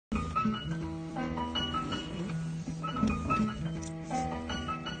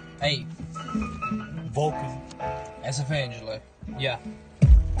Hey, Vulcan. SF Angelo. Yeah.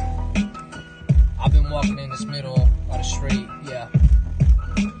 I've been walking in this middle of the street, yeah.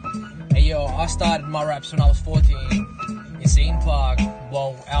 Hey yo, I started my raps when I was 14 in Scene Park,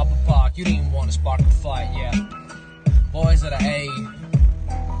 whoa, Albert Park. You didn't even want to spark a fight, yeah. Boyzzz Da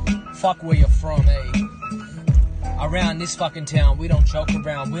A. Fuck where you're from, eh? Around this fucking town, we don't joke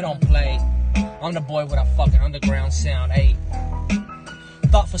around, we don't play. I'm the boy with a fucking underground sound, eh?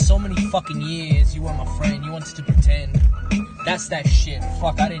 Thought for so many fucking years you were my friend, you wanted to pretend. That's that shit,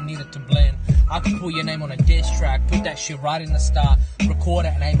 fuck, I didn't need it to blend. I could put your name on a diss track, put that shit right in the start, record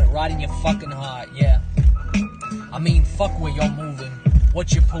it and aim it right in your fucking heart, yeah. I mean, fuck where you're moving,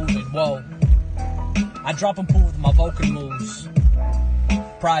 what you're proving, whoa. I drop and pull with my vocal moves.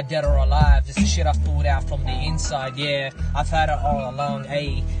 Pride dead or alive, this is shit I've pulled out from the inside, yeah. I've had it all along,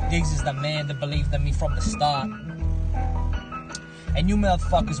 ayy. Diggs is the man that believed in me from the start. And you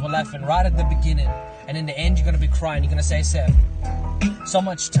motherfuckers were laughing right at the beginning. And in the end you're gonna be crying, you're gonna say, Seth, so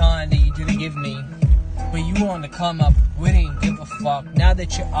much time that you didn't give me. But you wanna come up, we didn't give a fuck. Now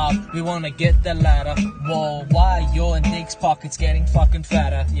that you're up, we wanna get the ladder. Whoa, why are your and Nick's pockets getting fucking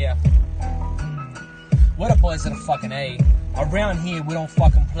fatter? Yeah. What a Boyzzz Da A fucking A. Around here we don't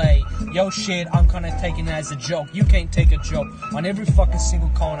fucking play. Yo shit, I'm kinda taking it as a joke. You can't take a joke. On every fucking single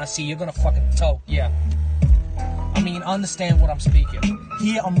cone I see, you're gonna fucking talk, yeah. I mean, understand what I'm speaking.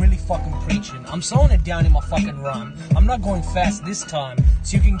 Here I'm really fucking preaching. I'm slowing it down in my fucking rhyme. I'm not going fast this time,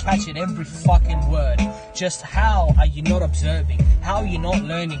 so you can catch it every fucking word. Just how are you not observing? How are you not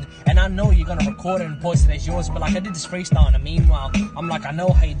learning? And I know you're gonna record it and post it as yours, but like I did this freestyle, and meanwhile, I'm like, I know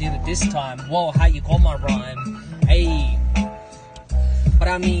how you did it this time. Whoa, how you got my rhyme? Hey. But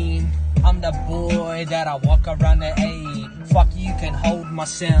I mean, I'm the boy that I walk around the A. Fuck, you can hold my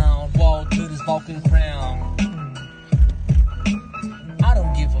sound. Whoa, to this Vulcan crown. I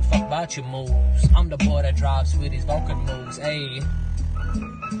don't give a fuck about your moves. I'm the boy that drives with his Vulcan moves, ayy.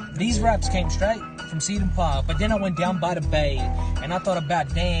 These raps came straight from Seaton Park, but then I went down by the bay, and I thought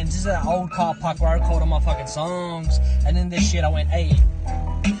about, damn, this is an old car park where I record all my fucking songs. And then this shit, I went, ayy,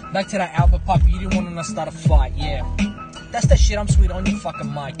 back to that Albert Park where you didn't want to start a fight, yeah. That's that shit, I'm sweet on your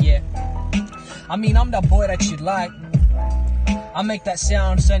fucking mic, yeah. I mean, I'm that boy that you like. I make that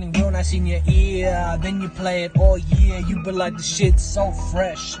sound sounding real nice in your ear. Then you play it all year. You be like, the shit's so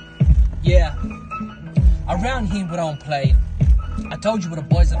fresh. Yeah. Around here we don't play. I told you we're the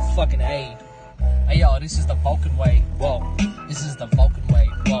Boyzzz Da A fucking A. Hey yo, this is the Vulcan way. Whoa. This is the Vulcan way.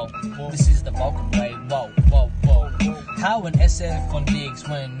 Whoa. This is the Vulcan way. Whoa. Whoa. Whoa. How an SF on Diggs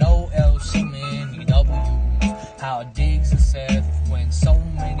when no L's, so many W's? How Diggs is Seth when so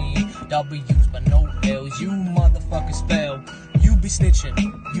many W's but no L's? You motherfuckers fail. You be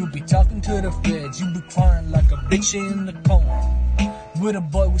snitching, you be talking to the feds, you be crying like a bitch in the corner. With a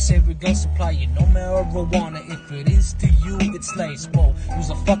boy we say we gon' supply you no marijuana. If it is to you, it's lace. Whoa, use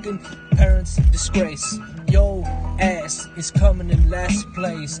a fucking parent's disgrace. Yo ass is coming in last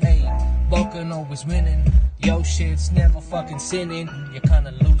place. Ayy, Vulcan always winning. Yo shit's never fucking sinning. You're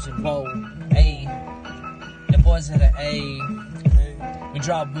kinda losing. Whoa, ayy, the Boyzzz Da A. We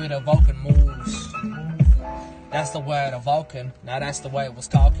drop with the Vulcan moves. That's the way of the Vulcan. Now that's the way it was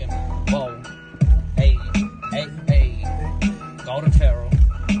talking. Whoa. Hey, hey, hey. Golden Pharaoh.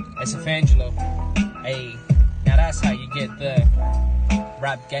 SF Angelo. Hey. Now that's how you get the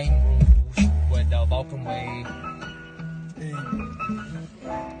rap game rules with the Vulcan way. Hey.